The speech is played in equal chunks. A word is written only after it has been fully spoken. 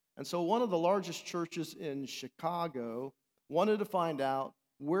And so one of the largest churches in Chicago wanted to find out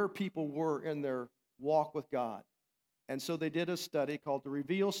where people were in their walk with God. And so they did a study called the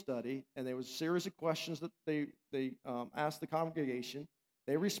Reveal Study, and there was a series of questions that they asked the congregation.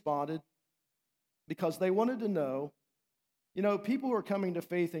 They responded because they wanted to know, people who are coming to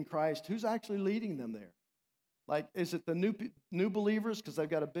faith in Christ, who's actually leading them there? Like, is it the new believers because they've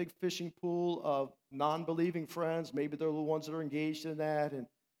got a big fishing pool of non-believing friends? Maybe they're the ones that are engaged in that.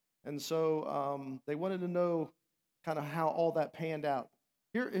 And so they wanted to know kind of how all that panned out.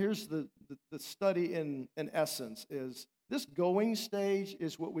 Here's the study in essence is this going stage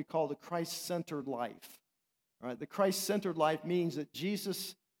is what we call the Christ-centered life. All right, the Christ-centered life means that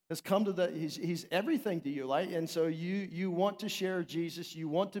Jesus has come to he's everything to you, right? And so you want to share Jesus, you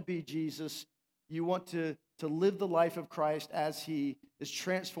want to be Jesus, you want to live the life of Christ as he is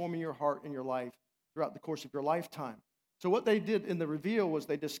transforming your heart and your life throughout the course of your lifetime. So what they did in the Reveal was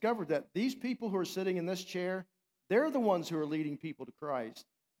they discovered that these people who are sitting in this chair, they're the ones who are leading people to Christ.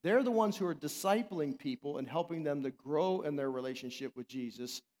 They're the ones who are discipling people and helping them to grow in their relationship with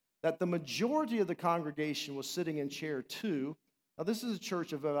Jesus. That the majority of the congregation was sitting in chair 2. Now, this is a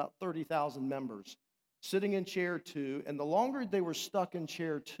church of about 30,000 members, sitting in chair 2. And the longer they were stuck in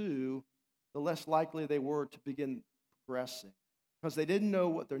chair 2, the less likely they were to begin progressing because they didn't know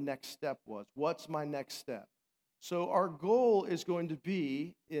what their next step was. What's my next step? So our goal is going to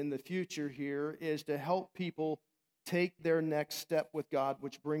be in the future here is to help people take their next step with God,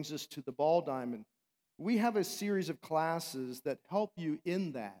 which brings us to the ball diamond. We have a series of classes that help you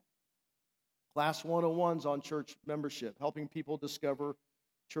in that. Class 101's on church membership, helping people discover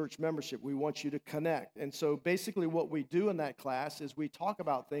church membership. We want you to connect. And so basically what we do in that class is we talk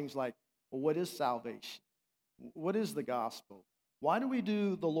about things like, well, what is salvation? What is the gospel? Why do we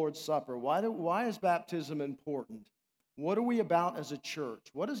do the Lord's Supper? Why is baptism important? What are we about as a church?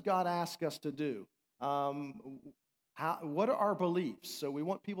 What does God ask us to do? What are our beliefs? So we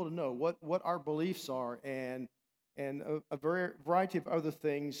want people to know what our beliefs are and a variety of other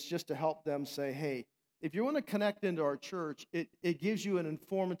things just to help them say, hey, if you want to connect into our church, it gives you an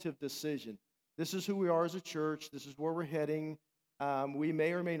informative decision. This is who we are as a church. This is where we're heading. We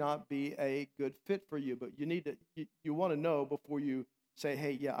may or may not be a good fit for you, but you want to know before you say,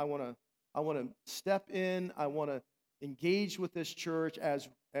 hey, yeah, I want to step in. I want to engage with this church as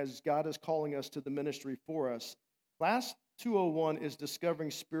God is calling us to the ministry for us. Class 201 is discovering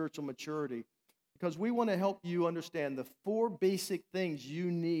spiritual maturity because we want to help you understand the 4 basic things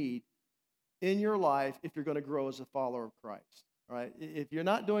you need in your life if you're going to grow as a follower of Christ. All right? If you're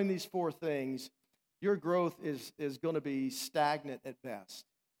not doing these 4 things, your growth is going to be stagnant at best.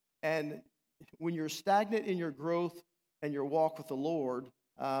 And when you're stagnant in your growth and your walk with the Lord,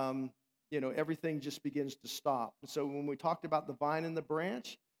 everything just begins to stop. And so when we talked about the vine and the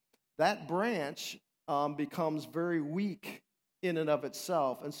branch, that branch becomes very weak in and of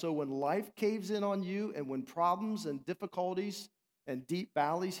itself. And so when life caves in on you and when problems and difficulties and deep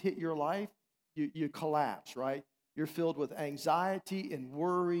valleys hit your life, you collapse, right? You're filled with anxiety and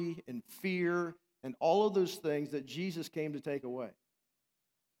worry and fear and all of those things that Jesus came to take away.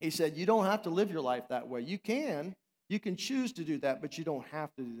 He said, you don't have to live your life that way. You can choose to do that, but you don't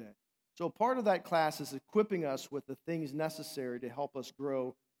have to do that. So part of that class is equipping us with the things necessary to help us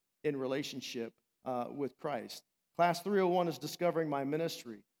grow in relationship with Christ. Class 301 is discovering my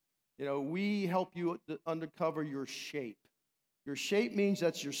ministry. We help you to uncover your shape. Your shape means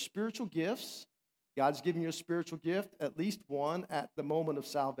that's your spiritual gifts. God's given you a spiritual gift, at least one at the moment of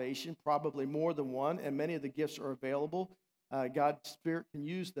salvation, probably more than one, and many of the gifts are available. God's Spirit can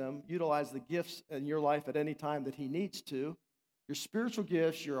utilize the gifts in your life at any time that He needs to. Your spiritual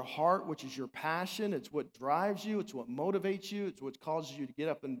gifts, your heart, which is your passion, it's what drives you, it's what motivates you, it's what causes you to get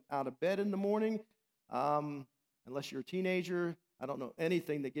up and out of bed in the morning. Unless you're a teenager, I don't know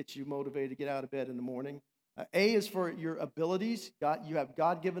anything that gets you motivated to get out of bed in the morning. A is for your abilities. You have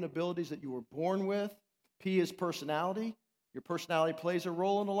God-given abilities that you were born with. P is personality. Your personality plays a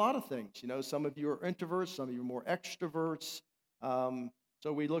role in a lot of things. Some of you are introverts, some of you are more extroverts.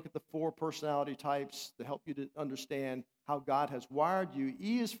 So we look at the 4 personality types to help you to understand how God has wired you.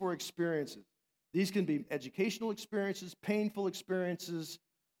 E is for experiences. These can be educational experiences, painful experiences,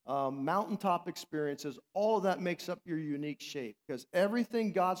 mountaintop experiences. All of that makes up your unique shape because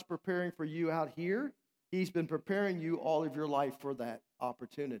everything God's preparing for you out here, He's been preparing you all of your life for that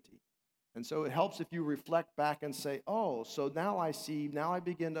opportunity. And so it helps if you reflect back and say, oh, so now I see, now I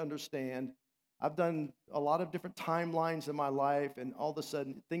begin to understand. I've done a lot of different timelines in my life, and all of a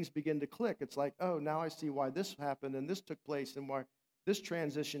sudden things begin to click. It's like, oh, now I see why this happened and this took place and why this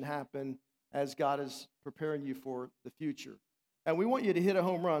transition happened as God is preparing you for the future. And we want you to hit a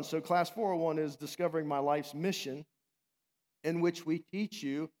home run. So class 401 is Discovering My Life's Mission, in which we teach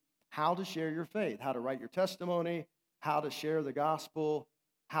you how to share your faith, how to write your testimony, how to share the gospel,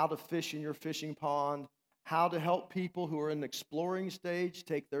 how to fish in your fishing pond, how to help people who are in the exploring stage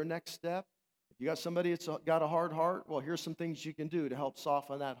take their next step. If you got somebody that's got a hard heart, well, here's some things you can do to help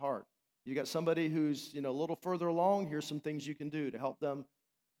soften that heart. You got somebody who's a little further along, here's some things you can do to help them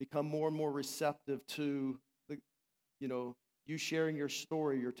become more and more receptive to the, you sharing your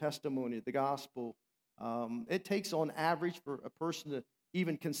story, your testimony, the gospel. It takes on average for a person to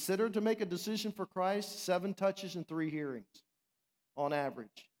even consider to make a decision for Christ, 7 touches and 3 hearings on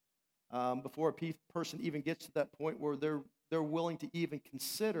average, before a person even gets to that point where they're willing to even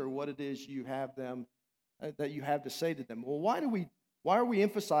consider what it is you have that you have to say to them. Well, why are we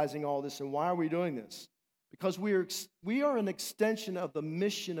emphasizing all this, and why are we doing this? Because we are an extension of the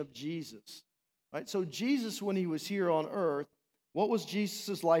mission of Jesus, right? So Jesus, when he was here on earth, what was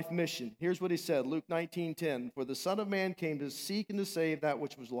Jesus' life mission? Here's what he said, Luke 19:10, "For the Son of Man came to seek and to save that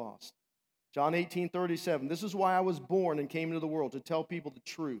which was lost." John 18:37, "This is why I was born and came into the world, to tell people the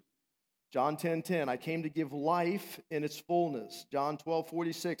truth." John 10:10, "I came to give life in its fullness." John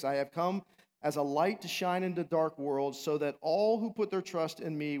 12:46, "I have come as a light to shine in the dark world, so that all who put their trust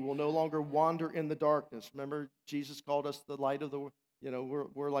in me will no longer wander in the darkness." Remember, Jesus called us the light of the,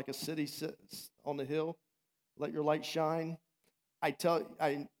 we're like a city on the hill. Let your light shine.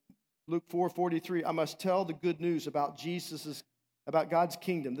 Luke 4:43, "I must tell the good news about about God's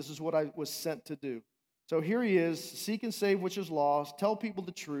kingdom. This is what I was sent to do." So here he is, seek and save which is lost, tell people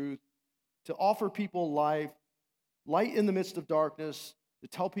the truth, to offer people life, light in the midst of darkness, to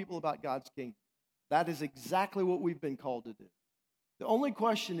tell people about God's kingdom. That is exactly what we've been called to do. The only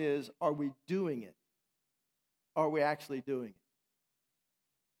question is, are we doing it? Are we actually doing it?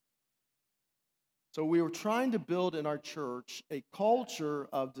 So we were trying to build in our church a culture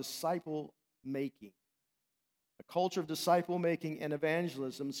of disciple making. A culture of disciple making and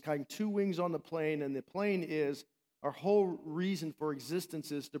evangelism. It's kind of 2 wings on the plane, and the plane is our whole reason for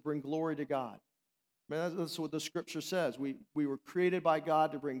existence is to bring glory to God. I mean, that's what the scripture says. We were created by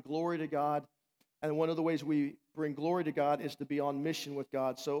God to bring glory to God, and one of the ways we bring glory to God is to be on mission with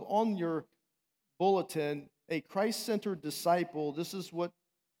God. So on your bulletin, a Christ-centered disciple, this is what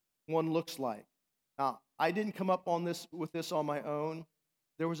one looks like. Now, I didn't come up with this on my own.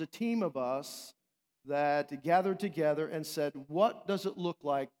 There was a team of us that gathered together and said, what does it look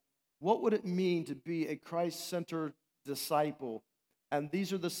like? What would it mean to be a Christ-centered disciple? And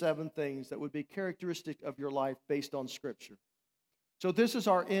these are the 7 things that would be characteristic of your life based on Scripture. So this is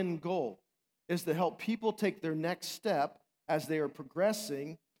our end goal, is to help people take their next step as they are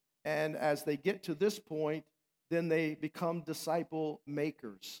progressing, and as they get to this point, then they become disciple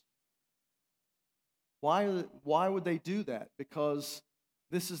makers. Why would they do that? Because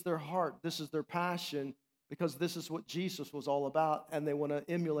this is their heart, this is their passion, because this is what Jesus was all about, and they want to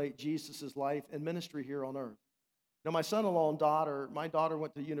emulate Jesus' life and ministry here on earth. Now, my son-in-law and daughter,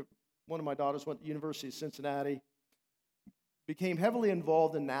 one of my daughters went to the University of Cincinnati, became heavily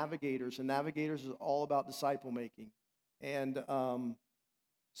involved in Navigators, and Navigators is all about disciple making. And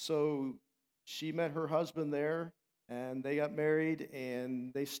so she met her husband there, and they got married,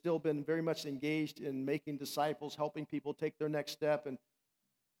 and they've still been very much engaged in making disciples, helping people take their next step and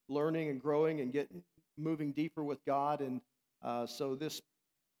learning and growing and moving deeper with God. And so this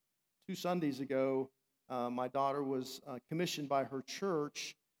 2 Sundays ago, my daughter was commissioned by her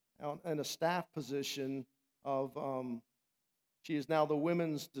church in a staff position of, she is now the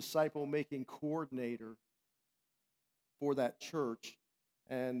women's disciple-making coordinator for that church.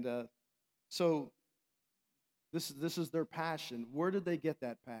 And so this is their passion. Where did they get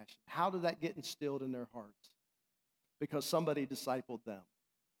that passion? How did that get instilled in their hearts? Because somebody discipled them,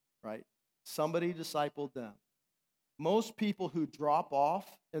 right? Somebody discipled them. Most people who drop off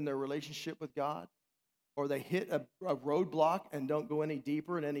in their relationship with God, or they hit a roadblock and don't go any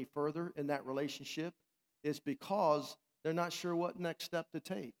deeper and any further in that relationship, is because they're not sure what next step to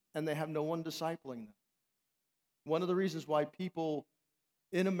take, and they have no one discipling them. One of the reasons why people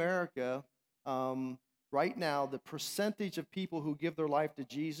in America, right now, the percentage of people who give their life to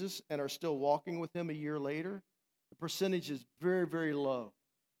Jesus and are still walking with him a year later, the percentage is very, very low,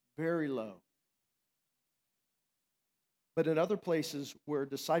 very low. But in other places where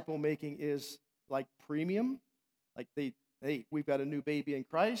disciple making is like premium, like hey, we've got a new baby in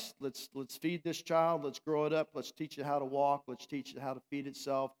Christ, let's feed this child, let's grow it up, let's teach it how to walk, let's teach it how to feed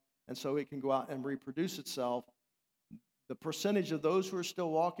itself, and so it can go out and reproduce itself. The percentage of those who are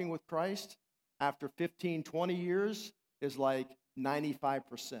still walking with Christ after 15, 20 years is like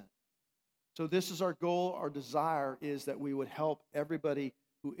 95%. So this is our goal. Our desire is that we would help everybody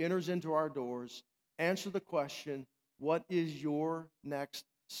who enters into our doors answer the question, what is your next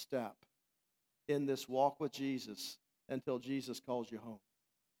step in this walk with Jesus until Jesus calls you home?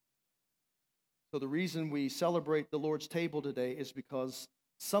 So the reason we celebrate the Lord's table today is because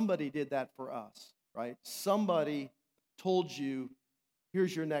somebody did that for us, right? Somebody told you,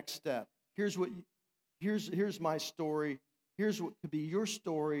 here's your next step. Here's my story. Here's what could be your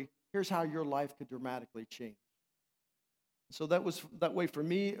story. Here's how your life could dramatically change. So that was that way for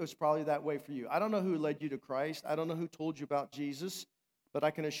me. It was probably that way for you. I don't know who led you to Christ. I don't know who told you about Jesus, but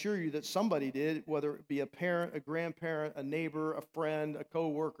I can assure you that somebody did, whether it be a parent, a grandparent, a neighbor, a friend, a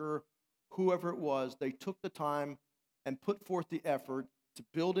coworker, whoever it was. They took the time and put forth the effort to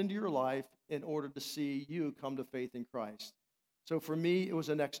build into your life in order to see you come to faith in Christ. So for me, it was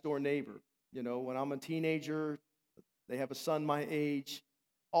a next door neighbor. You know, when I'm a teenager, they have a son my age.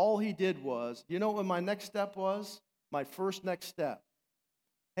 All he did was, you know what my next step was? My first next step.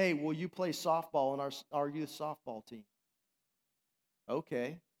 Hey, will you play softball on our youth softball team?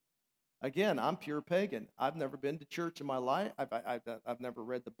 Okay. Again, I'm pure pagan. I've never been to church in my life. I've never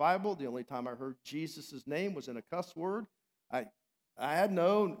read the Bible. The only time I heard Jesus' name was in a cuss word. I had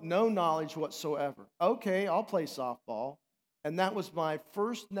no knowledge whatsoever. Okay, I'll play softball. And that was my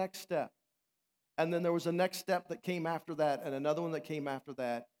first next step. And then there was a next step that came after that and another one that came after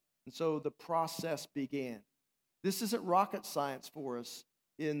that. And so the process began. This isn't rocket science for us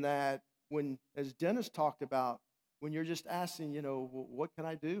in that when, as Dennis talked about, when you're just asking, you know, what can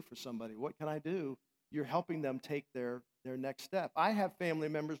I do for somebody? What can I do? You're helping them take their next step. I have family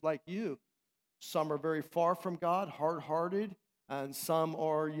members like you. Some are very far from God, hard-hearted, and some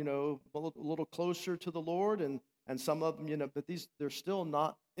are, you know, a little closer to the Lord, and some of them, you know, but they're still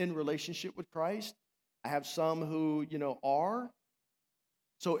not in relationship with Christ. I have some who, you know, are.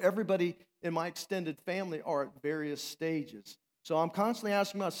 So everybody in my extended family are at various stages. So I'm constantly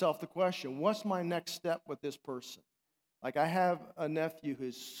asking myself the question, what's my next step with this person? Like I have a nephew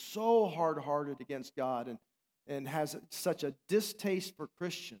who's so hard-hearted against God and has such a distaste for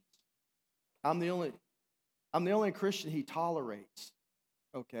Christians. I'm the only Christian he tolerates,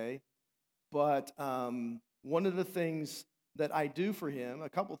 okay? But one of the things that I do for him, a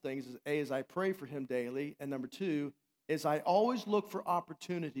couple things, is I pray for him daily, and number two is I always look for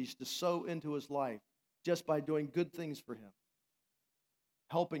opportunities to sow into his life just by doing good things for him,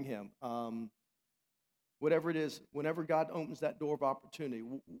 helping him. Whatever it is, whenever God opens that door of opportunity,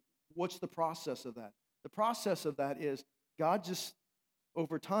 what's the process of that? The process of that is God just,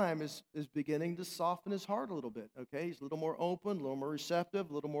 over time, is beginning to soften his heart a little bit, okay? He's a little more open, a little more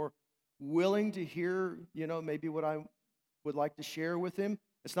receptive, a little more willing to hear, you know, maybe what I would like to share with him.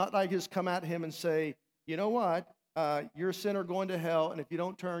 It's not like I just come at him and say, you know what, you're a sinner going to hell, and if you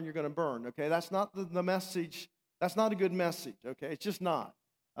don't turn, you're going to burn, okay? That's not the message. That's not a good message, okay? It's just not.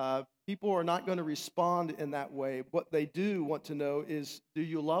 People are not going to respond in that way. What they do want to know is, do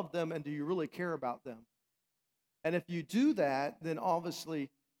you love them and do you really care about them? And if you do that, then obviously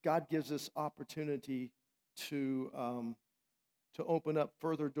God gives us opportunity to open up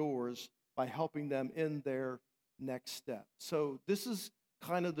further doors by helping them in their next step. So this is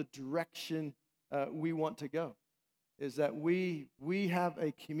kind of the direction we want to go, is that we have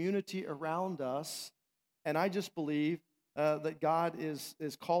a community around us, and I just believe that God is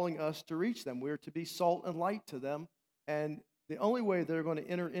calling us to reach them. We're to be salt and light to them, and the only way they're going to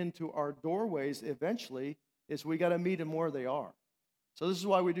enter into our doorways eventually is we got to meet them where they are. So this is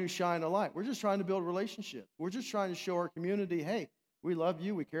why we do Shine a Light. We're just trying to build relationships. We're just trying to show our community, hey, we love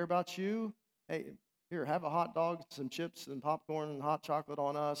you, we care about you. Hey, here, have a hot dog, some chips and popcorn and hot chocolate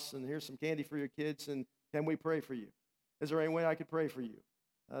on us, and here's some candy for your kids, and can we pray for you? Is there any way I could pray for you?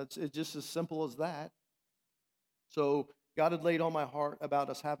 It's just as simple as that. So God had laid on my heart about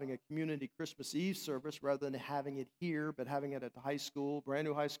us having a community Christmas Eve service rather than having it here, but having it at the high school, brand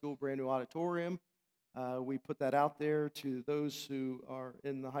new auditorium. We put that out there to those who are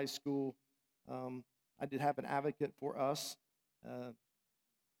in the high school. I did have an advocate for us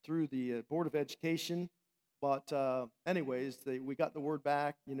through the Board of Education. But anyways, we got the word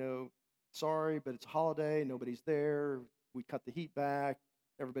back, you know, sorry, but it's a holiday, nobody's there. We cut the heat back,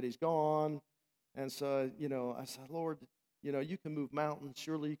 everybody's gone. And so, you know, I said, Lord, you know, you can move mountains.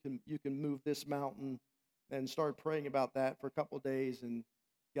 Surely you can move this mountain, and started praying about that for a couple of days, and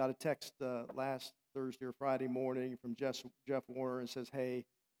got a text last Thursday or Friday morning from Jeff Warner and says, hey,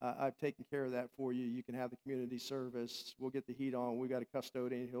 I've taken care of that for you. You can have the community service. We'll get the heat on. We got a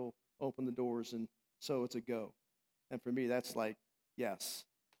custodian. He'll open the doors, and so it's a go. And for me, that's like, yes,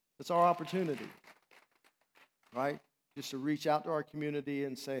 it's our opportunity, right? Just to reach out to our community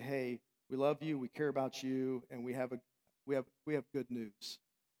and say, hey, We love you, we care about you, and we have good news.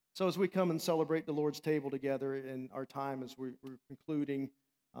 So as we come and celebrate the Lord's table together in our time as we're concluding,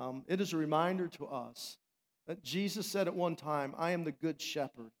 it is a reminder to us that Jesus said at one time, I am the good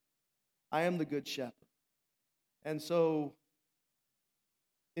shepherd. I am the good shepherd. And so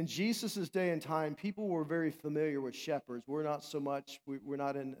in Jesus' day and time, people were very familiar with shepherds. We're not so much, we're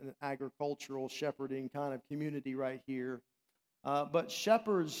not in an agricultural shepherding kind of community right here. But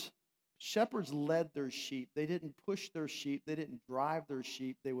shepherds led their sheep. They didn't push their sheep. They didn't drive their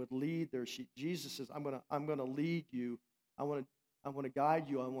sheep. They would lead their sheep. Jesus says, I'm gonna lead you. I want to guide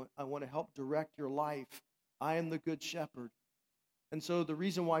you. I want to help direct your life. I am the good shepherd. And so the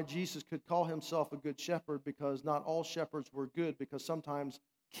reason why Jesus could call himself a good shepherd, because not all shepherds were good, because sometimes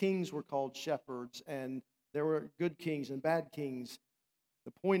kings were called shepherds, and there were good kings and bad kings.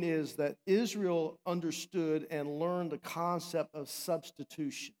 The point is that Israel understood and learned the concept of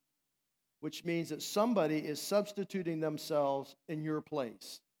substitution, which means that somebody is substituting themselves in your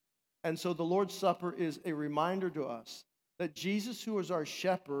place. And so the Lord's Supper is a reminder to us that Jesus, who is our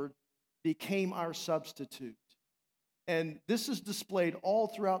shepherd, became our substitute. And this is displayed all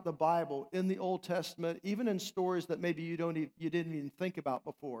throughout the Bible, in the Old Testament, even in stories that maybe you didn't even think about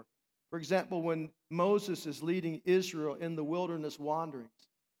before. For example, when Moses is leading Israel in the wilderness wanderings,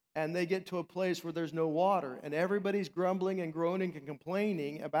 and they get to a place where there's no water, and everybody's grumbling and groaning and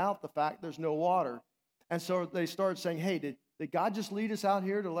complaining about the fact there's no water. And so they start saying, hey, did God just lead us out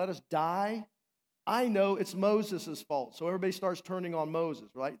here to let us die? I know it's Moses' fault. So everybody starts turning on Moses,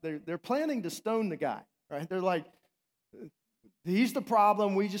 right? They're planning to stone the guy, right? They're like, he's the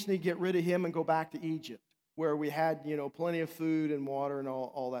problem. We just need to get rid of him and go back to Egypt, where we had, plenty of food and water and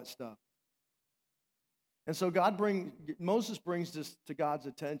all that stuff. And so Moses brings this to God's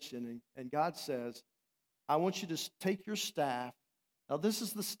attention, and God says, I want you to take your staff. Now, this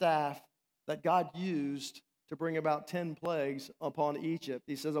is the staff that God used to bring about 10 plagues upon Egypt.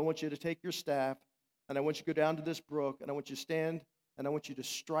 He says, I want you to take your staff, and I want you to go down to this brook, and I want you to stand, and I want you to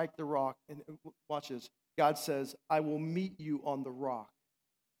strike the rock. And watch this. God says, I will meet you on the rock.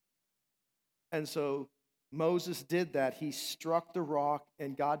 And so Moses did that. He struck the rock,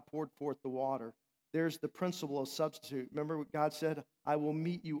 and God poured forth the water. There's the principle of substitute. Remember what God said? I will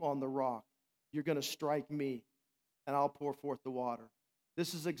meet you on the rock. You're going to strike me, and I'll pour forth the water.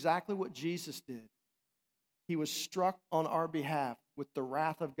 This is exactly what Jesus did. He was struck on our behalf with the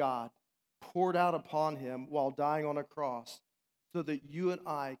wrath of God poured out upon him while dying on a cross, so that you and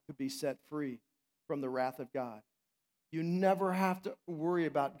I could be set free from the wrath of God. You never have to worry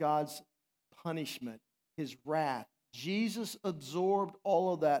about God's punishment, his wrath. Jesus absorbed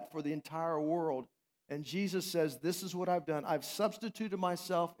all of that for the entire world. And Jesus says, this is what I've done. I've substituted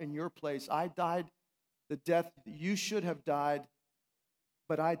myself in your place. I died the death that you should have died,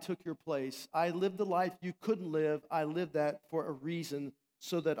 but I took your place. I lived the life you couldn't live. I lived that for a reason,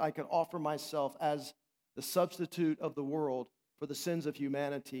 so that I could offer myself as the substitute of the world for the sins of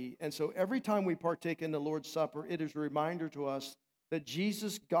humanity. And so every time we partake in the Lord's Supper, it is a reminder to us that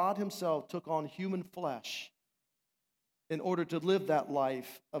Jesus, God himself, took on human flesh in order to live that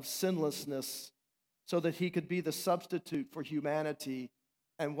life of sinlessness, so that he could be the substitute for humanity.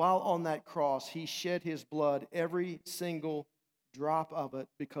 And while on that cross, he shed his blood, every single drop of it,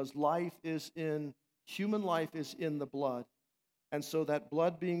 because human life is in the blood. And so that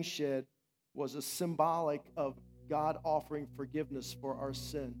blood being shed was a symbolic of God offering forgiveness for our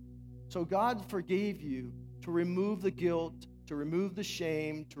sin. So God forgave you to remove the guilt, to remove the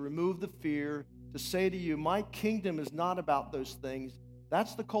shame, to remove the fear, to say to you, my kingdom is not about those things.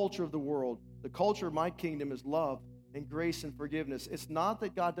 That's the culture of the world. The culture of my kingdom is love and grace and forgiveness. It's not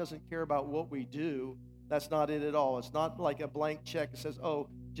that God doesn't care about what we do. That's not it at all. It's not like a blank check that says, oh,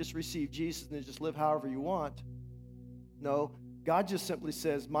 just receive Jesus and then just live however you want. No, God just simply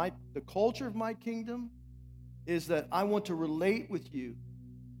says, the culture of my kingdom is that I want to relate with you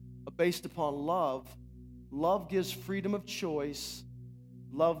based upon love. Love gives freedom of choice.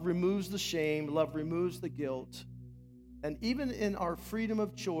 Love removes the shame. Love removes the guilt. And even in our freedom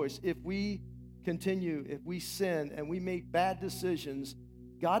of choice, if we sin and we make bad decisions,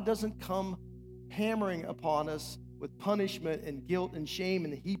 God doesn't come hammering upon us with punishment and guilt and shame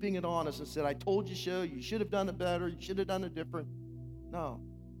and heaping it on us and said, I told you so, you should have done it better, you should have done it different. No.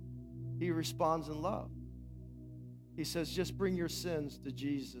 He responds in love. He says, just bring your sins to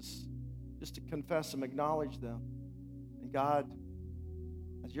Jesus, just to confess them, acknowledge them. And God,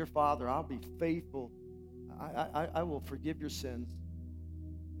 as your Father, I'll be faithful. I will forgive your sins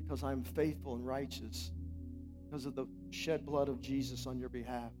because I'm faithful and righteous because of the shed blood of Jesus on your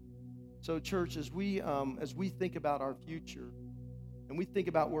behalf. So, church, as we think about our future, and we think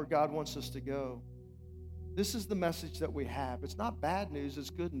about where God wants us to go, this is the message that we have. It's not bad news, it's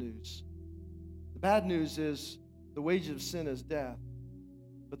good news. The bad news is the wages of sin is death.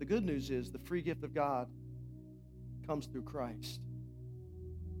 But the good news is the free gift of God comes through Christ.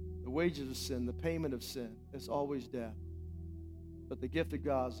 The wages of sin, the payment of sin, is always death. But the gift of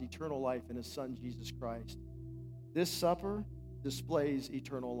God is eternal life in His Son, Jesus Christ. This supper displays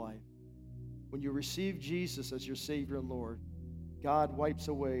eternal life. When you receive Jesus as your Savior and Lord, God wipes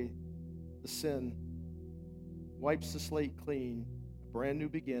away the sin, wipes the slate clean, a brand new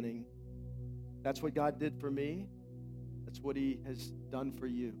beginning. That's what God did for me. That's what He has done for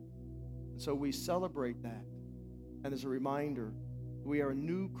you. And so we celebrate that. And as a reminder, we are a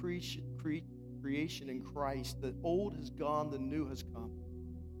new creation in Christ. The old has gone, the new has come.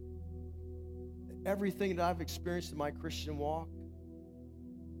 Everything that I've experienced in my Christian walk,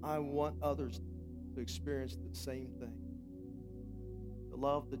 I want others to experience the same thing. The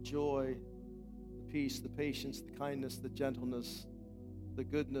love, the joy, the peace, the patience, the kindness, the gentleness, the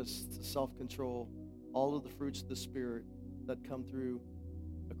goodness, the self-control, all of the fruits of the Spirit that come through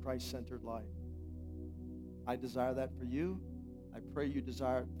a Christ-centered life. I desire that for you. I pray you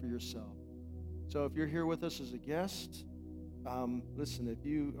desire it for yourself. So if you're here with us as a guest, listen, if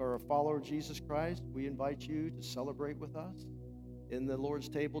you are a follower of Jesus Christ, we invite you to celebrate with us in the Lord's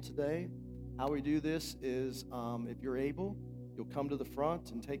table today. How we do this is, if you're able, you'll come to the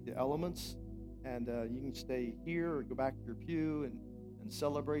front and take the elements, and you can stay here or go back to your pew and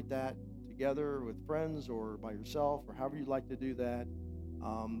celebrate that together with friends or by yourself or however you'd like to do that.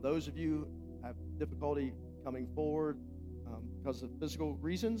 Those of you who have difficulty coming forward because of physical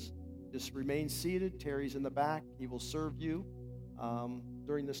reasons, just remain seated. Terry's in the back. He will serve you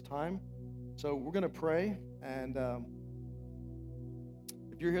during this time. So we're going to pray, and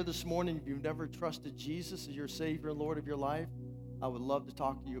if you're here this morning, if you've never trusted Jesus as your Savior and Lord of your life, I would love to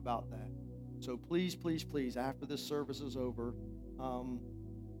talk to you about that. So please, please, please, after this service is over,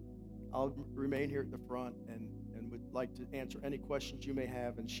 I'll remain here at the front and would like to answer any questions you may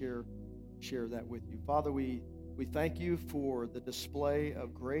have and share that with you. Father, we thank you for the display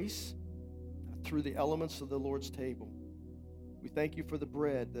of grace through the elements of the Lord's table. We thank you for the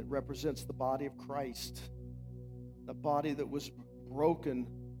bread that represents the body of Christ, the body that was broken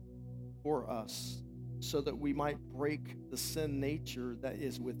for us so that we might break the sin nature that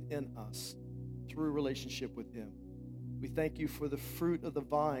is within us through relationship with Him. We thank you for the fruit of the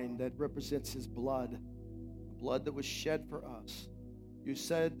vine that represents His blood, the blood that was shed for us. You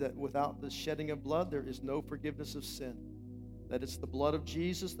said that without the shedding of blood, there is no forgiveness of sin, that it's the blood of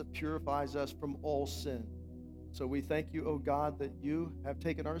Jesus that purifies us from all sin. So we thank you, O God, that you have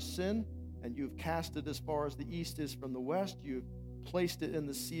taken our sin and you've cast it as far as the east is from the west. You've placed it in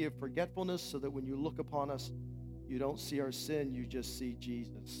the sea of forgetfulness so that when you look upon us, you don't see our sin, you just see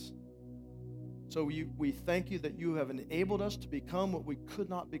Jesus. So we thank you that you have enabled us to become what we could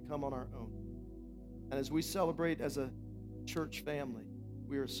not become on our own. And as we celebrate as a church family,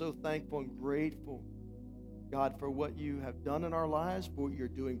 we are so thankful and grateful, God, for what you have done in our lives, for what you're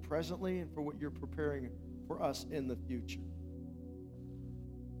doing presently, and for what you're preparing for us in the future.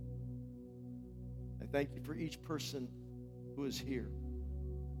 I thank you for each person who is here.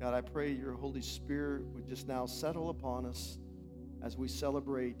 God, I pray your Holy Spirit would just now settle upon us as we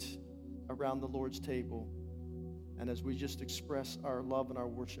celebrate around the Lord's table and as we just express our love and our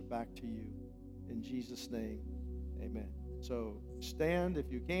worship back to you. In Jesus' name, amen. So stand if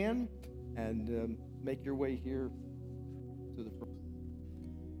you can and make your way here to the front.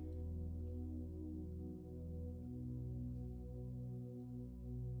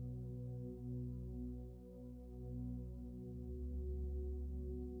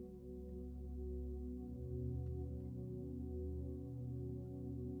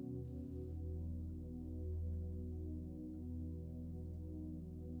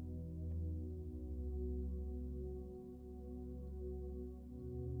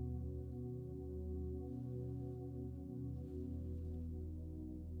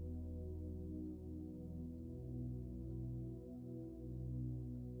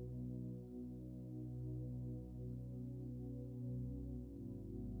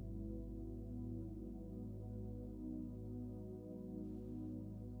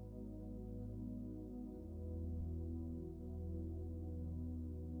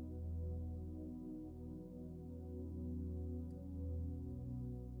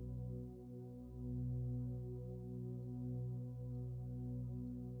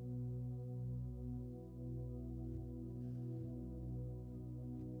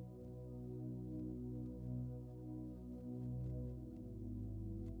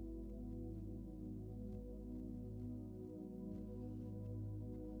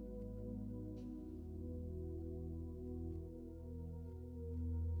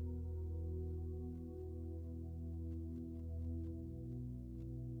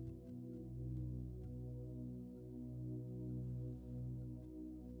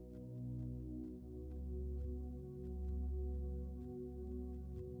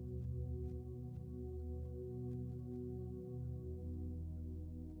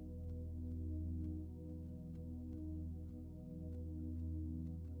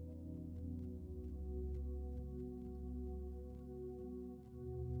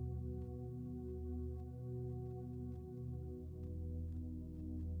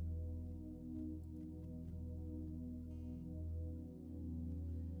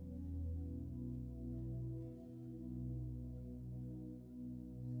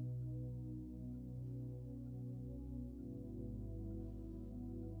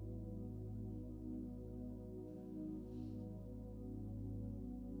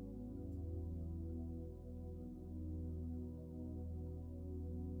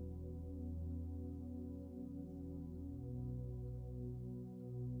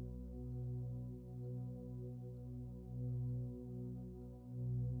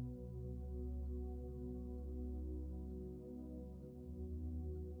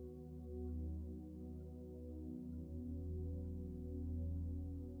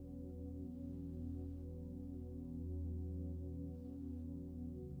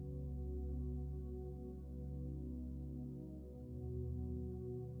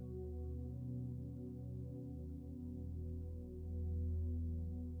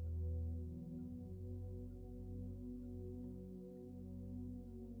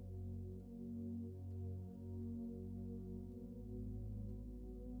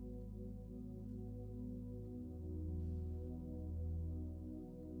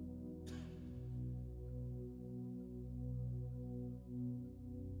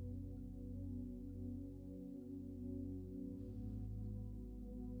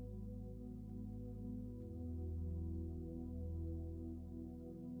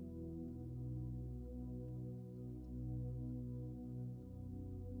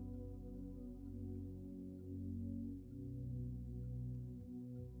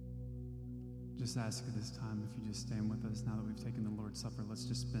 just ask at this time if you just stand with us now that we've taken the Lord's Supper. Let's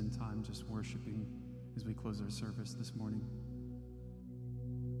just spend time just worshiping as we close our service this morning.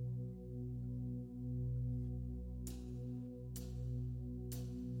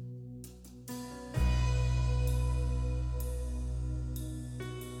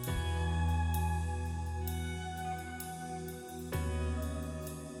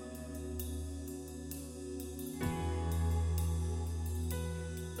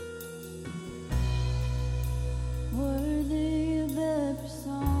 Worthy of every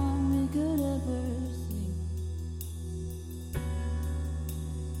song we could ever sing,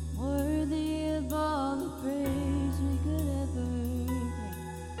 worthy of all the praise we could ever bring,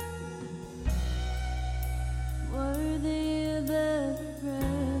 worthy of every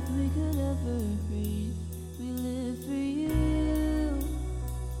breath we could ever breathe. We live for you.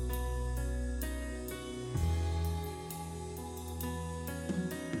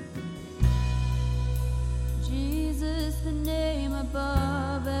 Jesus, the name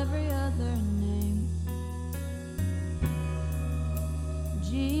above every other name.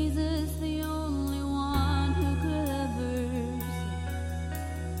 Jesus, the only one who could ever save.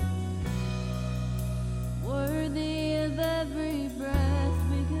 Worthy of every breath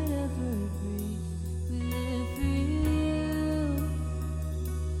we could ever breathe. We live for you.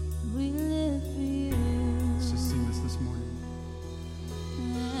 We live for you. Let's just sing this morning.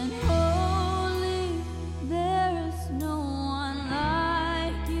 And holy, there is no one like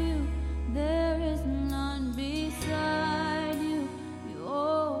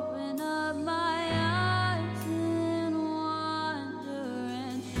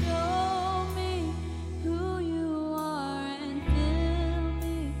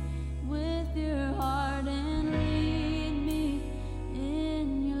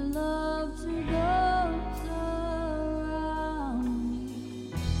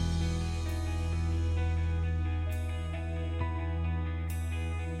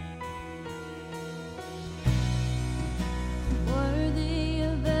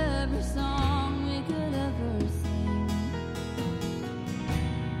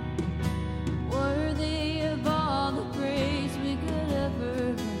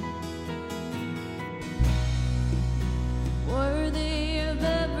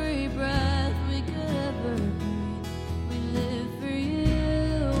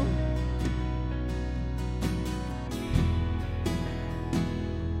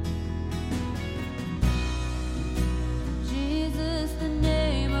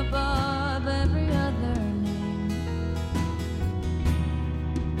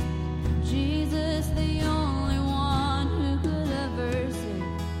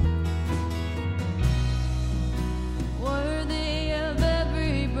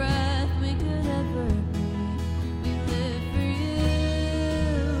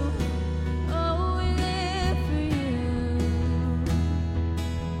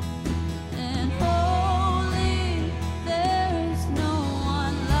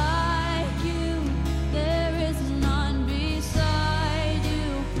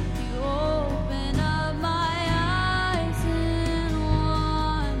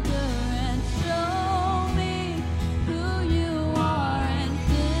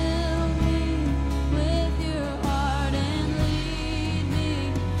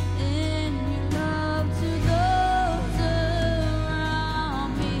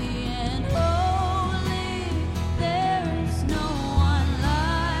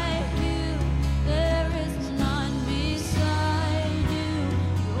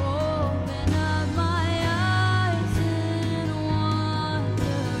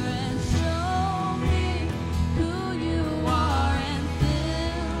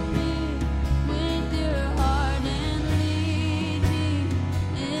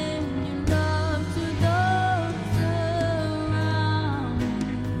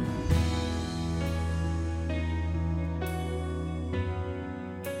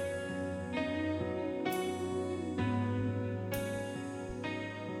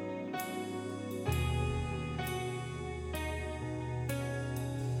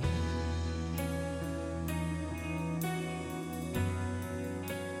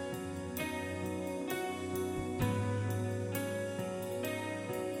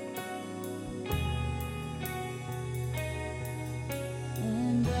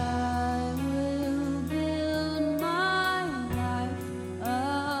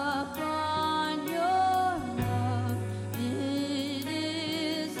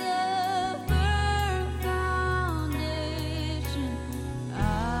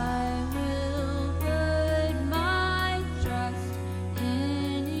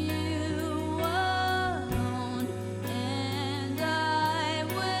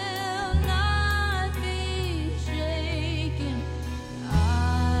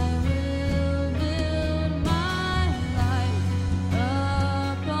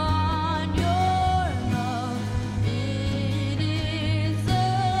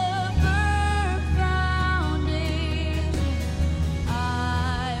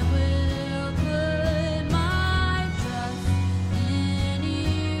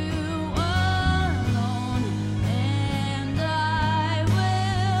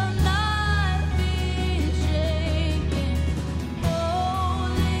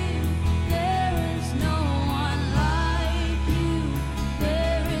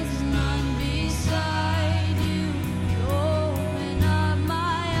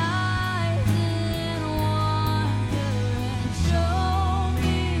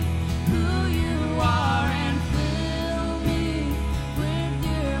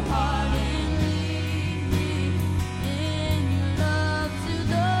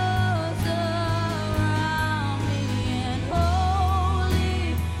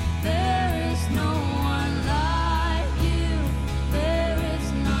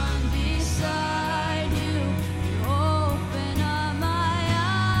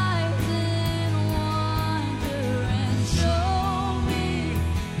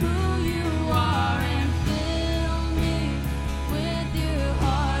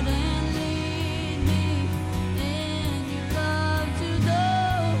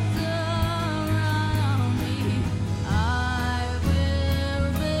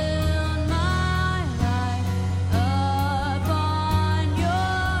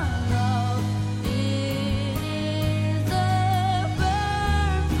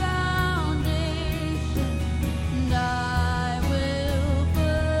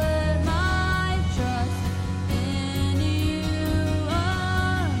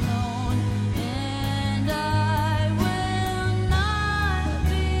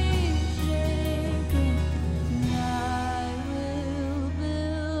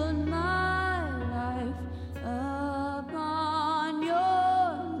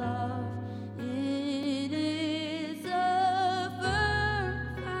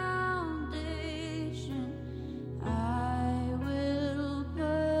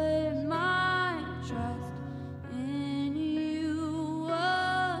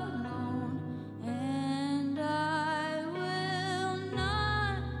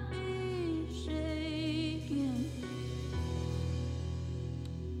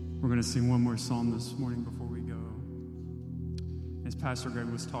We're going to sing one more psalm this morning before we go. As Pastor Greg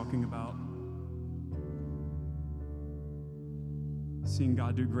was talking about seeing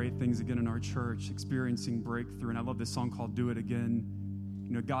God do great things again in our church, experiencing breakthrough. And I love this song called Do It Again.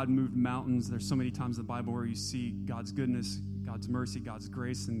 You know, God moved mountains. There's so many times in the Bible where you see God's goodness, God's mercy, God's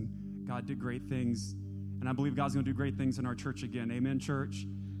grace, and God did great things. And I believe God's going to do great things in our church again. Amen, church?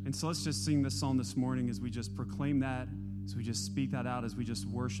 And so let's just sing this song this morning as we just proclaim that, as we just speak that out, as we just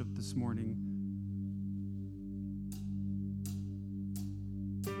worship this morning.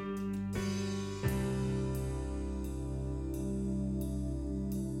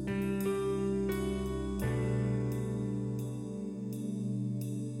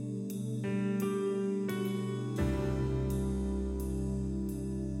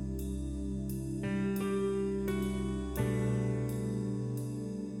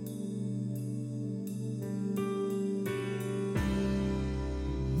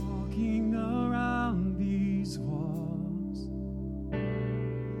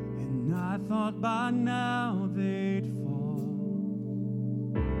 By now they'd fall,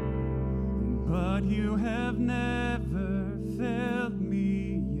 but you have never failed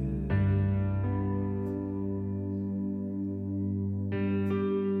me yet.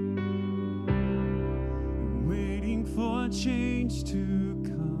 I'm waiting for change to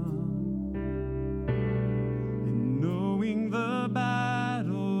come, and knowing the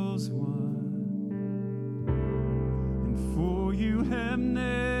battle's won, and for you have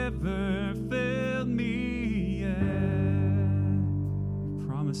never failed me yet. Your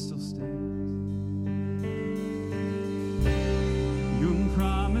promise still stands. Your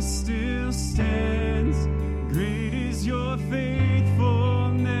promise still stands. Great is your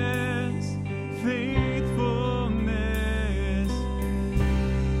faithfulness, faithfulness.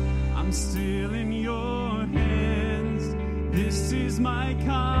 I'm still in your hands. This is my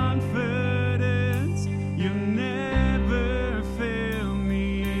confidence. You never fail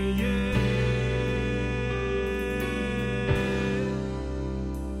me yet.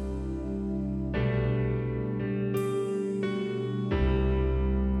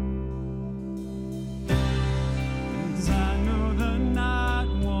 As I know the night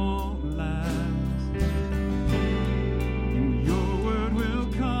won't last, and your word will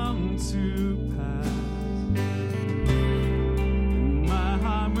come to pass, and my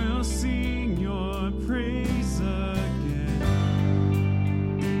heart will sing your praise again.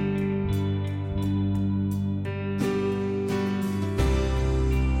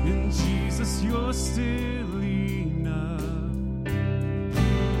 And Jesus, you're still enough,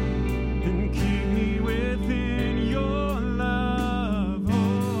 and keep me within your love.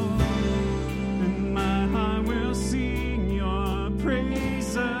 Oh, and my heart will sing your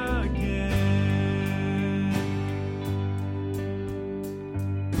praise again.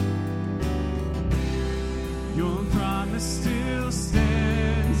 Your promise still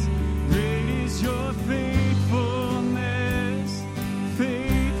stands. Great is your faithfulness,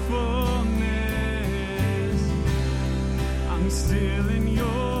 faithfulness. I'm still in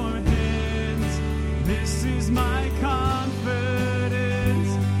your hands. This is my confidence.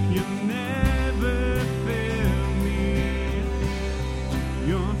 You'll never fail me.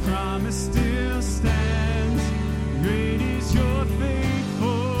 Your promise still stands. Great is your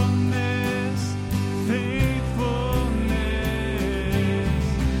faithfulness, faithfulness.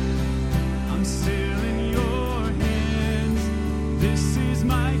 I'm still in your hands. This is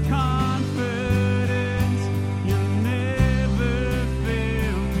my confidence. You'll never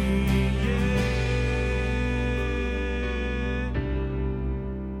fail me yet.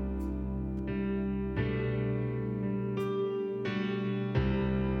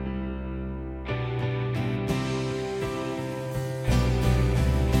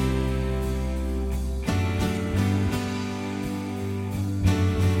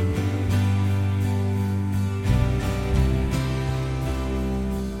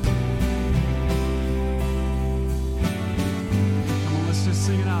 Come on, let's just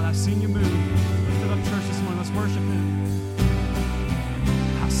sing it out. I've seen you move. Lift it up, church, this morning. Let's worship Him.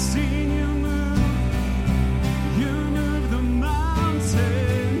 I've seen you move. You move the mountains,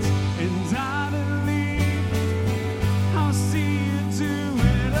 and I believe I'll see you do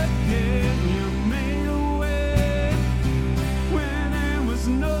it again. You made a way when there was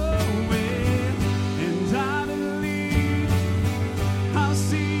no way, and I believe I'll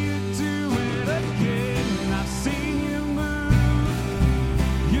see you do it again. I've seen you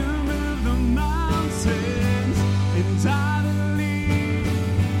move. You move the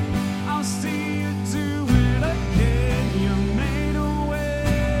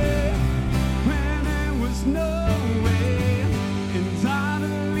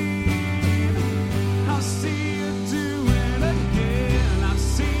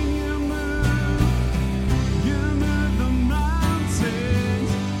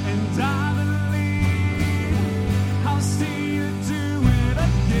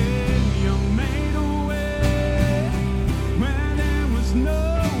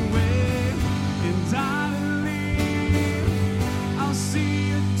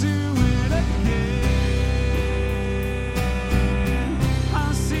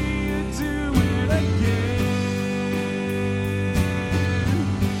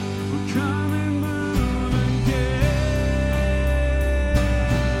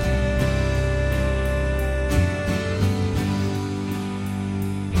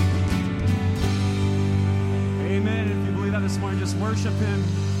worship him.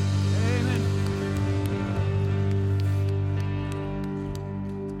 Amen.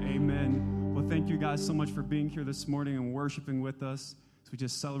 Amen. Well, thank you guys so much for being here this morning and worshiping with us. As we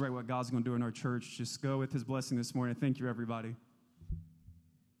just celebrate what God's going to do in our church. Just go with his blessing this morning. Thank you, everybody.